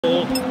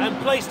And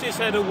placed his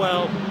header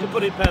well to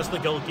put it past the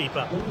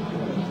goalkeeper.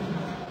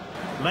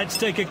 Let's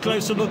take a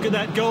closer look at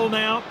that goal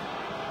now.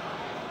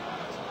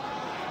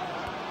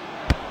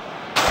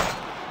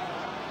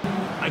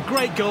 A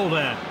great goal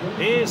there.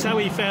 Here's how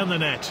he found the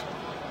net.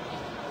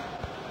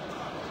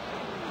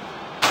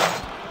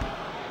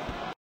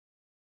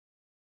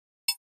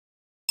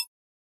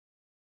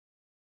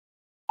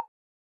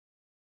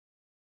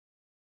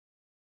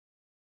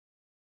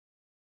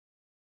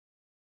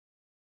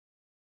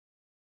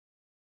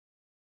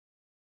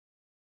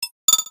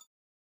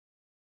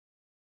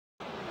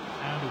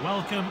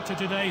 Welcome to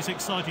today's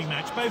exciting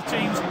match. Both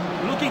teams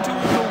looking to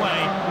walk away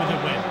with a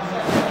win.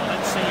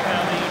 Let's see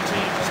how the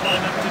teams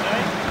line up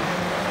today.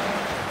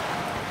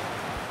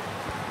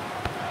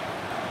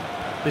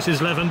 This is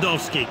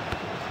Lewandowski.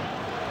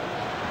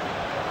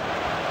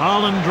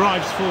 Haaland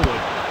drives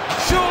forward.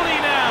 Surely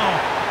now!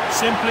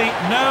 Simply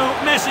no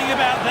messing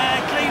about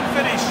there. Clean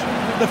finish.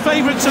 The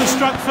favourites have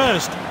struck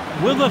first.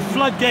 Will the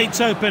floodgates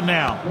open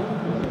now?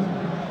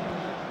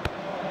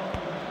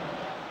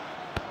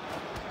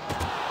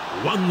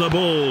 Won the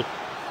ball.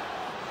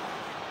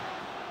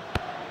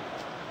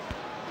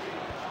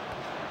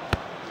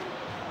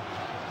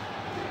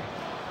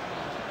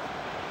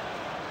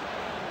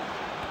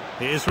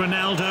 Here's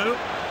Ronaldo.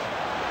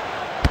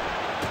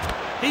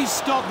 He's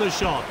stopped the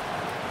shot.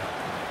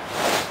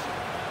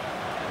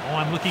 Oh,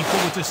 I'm looking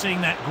forward to seeing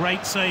that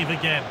great save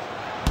again.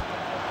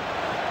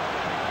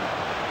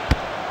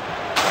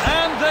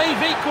 And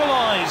they've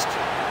equalised.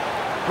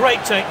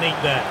 Great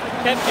technique there.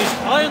 Kept his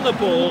eye on the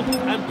ball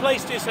and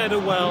placed his header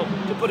well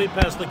to put it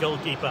past the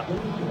goalkeeper.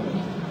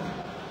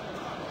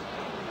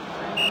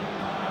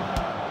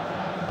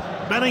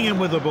 Bellingham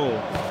with the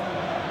ball.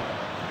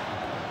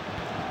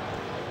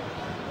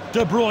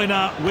 De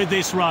Bruyne with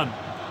this run.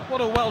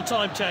 What a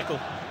well-timed tackle.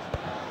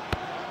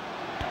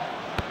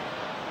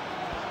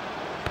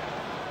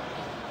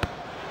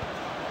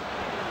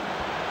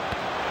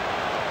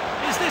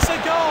 Is this a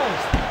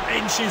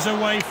goal? Inches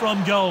away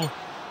from goal.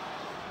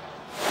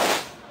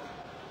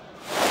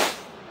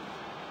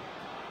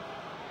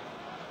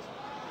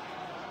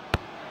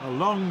 A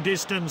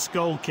long-distance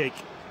goal kick.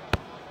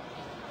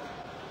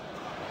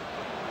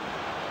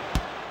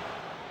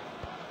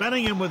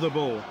 Bellingham with the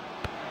ball.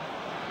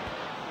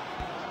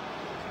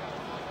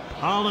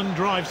 Haaland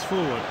drives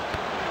forward.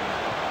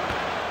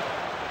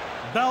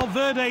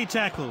 Valverde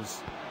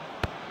tackles.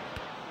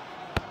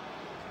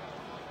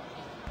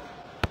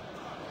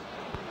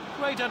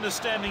 Great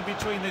understanding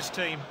between this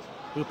team.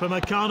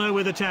 Upamecano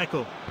with a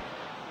tackle.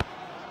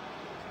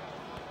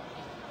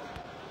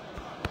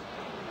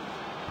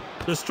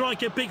 The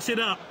striker picks it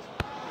up.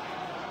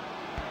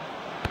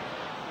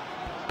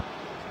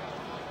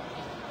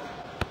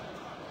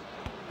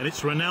 And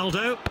it's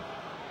Ronaldo.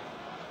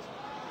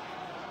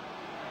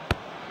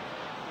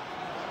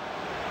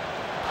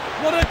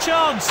 What a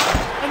chance!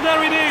 And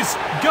there it is!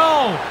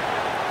 Goal!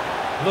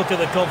 Look at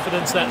the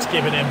confidence that's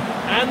given him.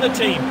 And the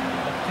team.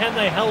 But can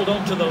they hold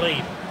on to the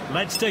lead?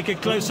 Let's take a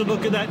closer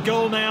look at that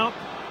goal now.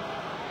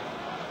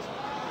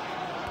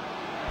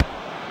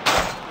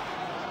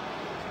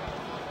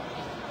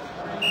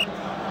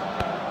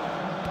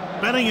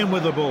 Bellingham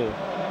with the ball.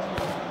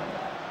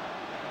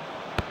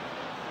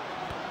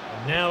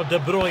 And now De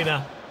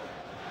Bruyne.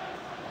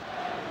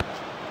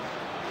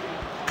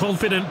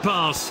 Confident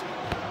pass.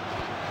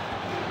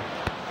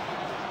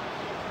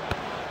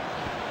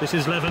 This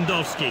is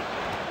Lewandowski.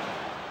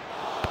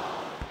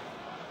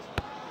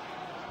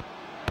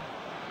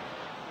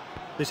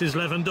 This is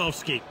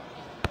Lewandowski.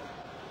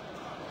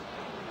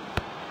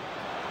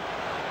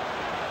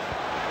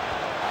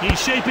 He's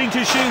shaping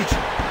to shoot.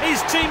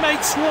 His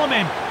teammates swarm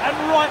him,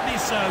 and rightly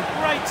so.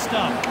 Great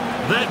stuff.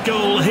 That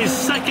goal, his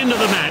second of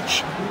the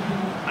match.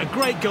 A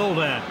great goal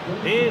there.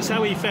 Here's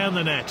how he found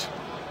the net.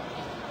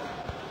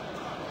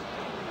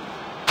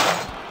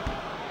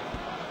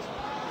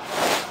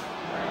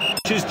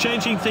 She's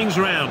changing things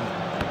round.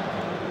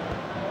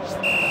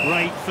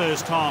 Great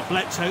first half.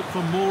 Let's hope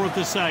for more of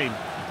the same.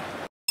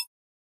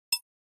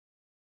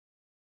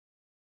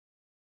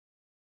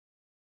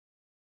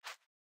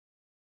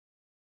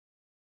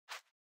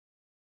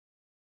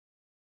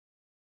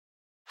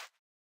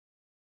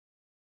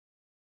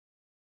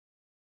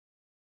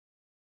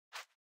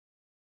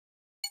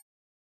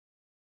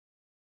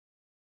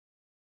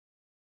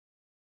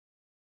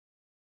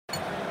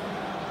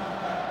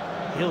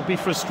 He'll be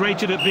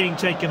frustrated at being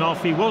taken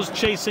off. He was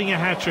chasing a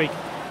hat-trick,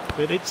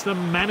 but it's the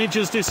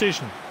manager's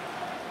decision.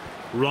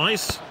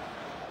 Rice.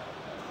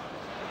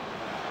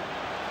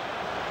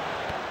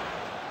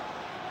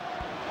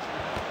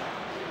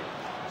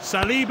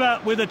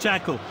 Saliba with a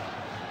tackle.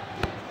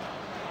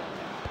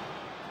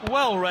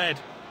 Well read.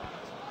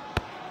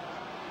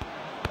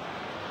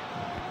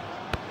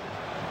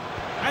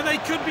 And they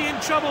could be in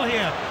trouble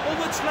here. All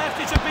that's left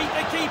is to beat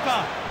the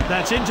keeper.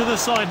 That's into the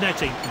side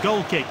netting.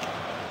 Goal kick.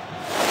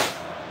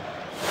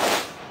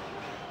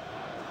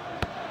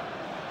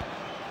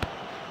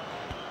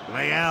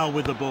 Leao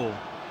with the ball.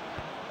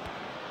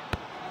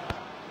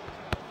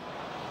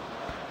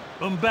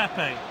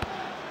 Mbappe.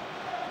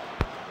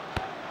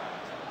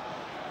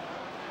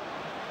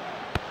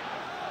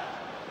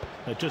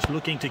 They're just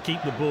looking to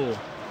keep the ball.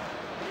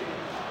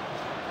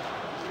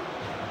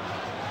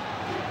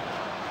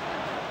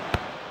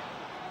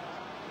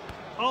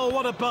 Oh,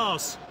 what a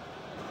pass!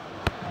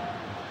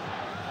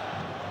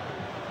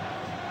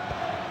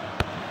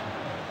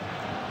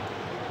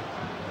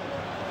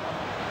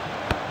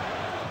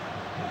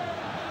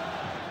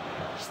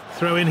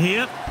 Throw in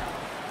here.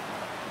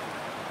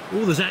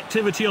 Oh, there's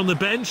activity on the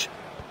bench.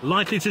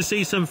 Likely to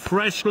see some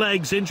fresh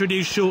legs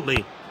introduced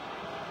shortly.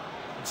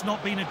 It's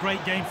not been a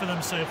great game for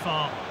them so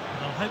far.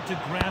 They'll hope to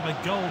grab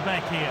a goal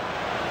back here.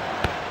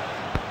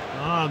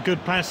 Ah,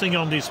 good passing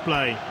on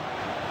display.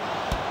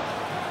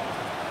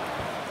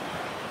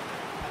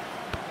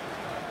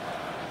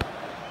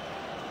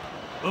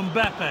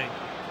 Mbappe.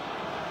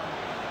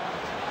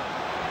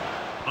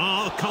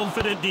 Ah,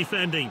 confident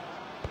defending.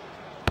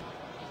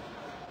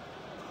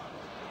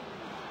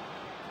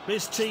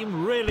 This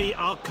team really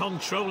are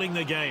controlling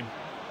the game.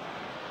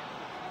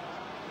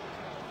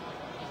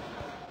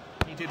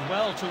 He did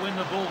well to win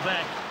the ball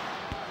back.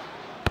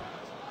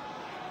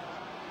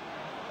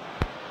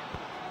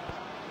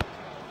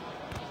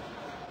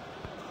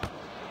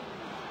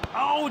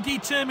 Oh,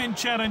 determined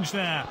challenge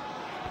there.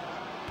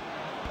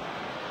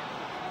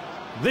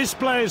 This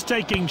player's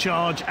taking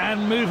charge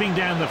and moving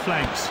down the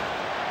flanks.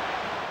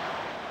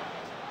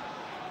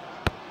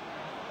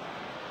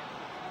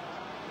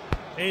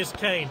 Here's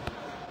Kane.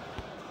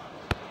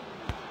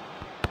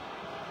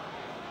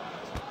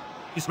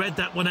 He's read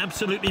that one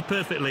absolutely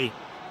perfectly.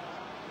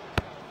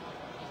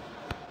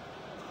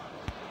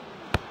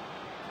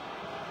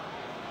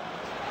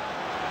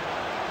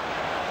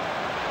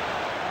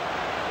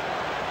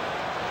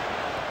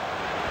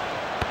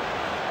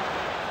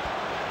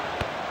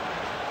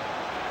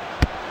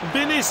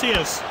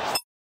 Vinicius.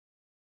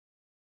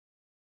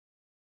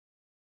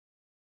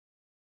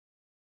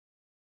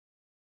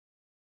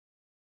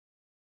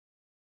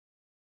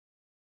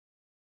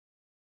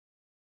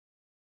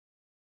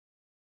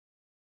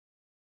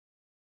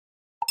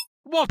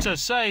 What a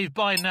save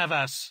by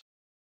Navas.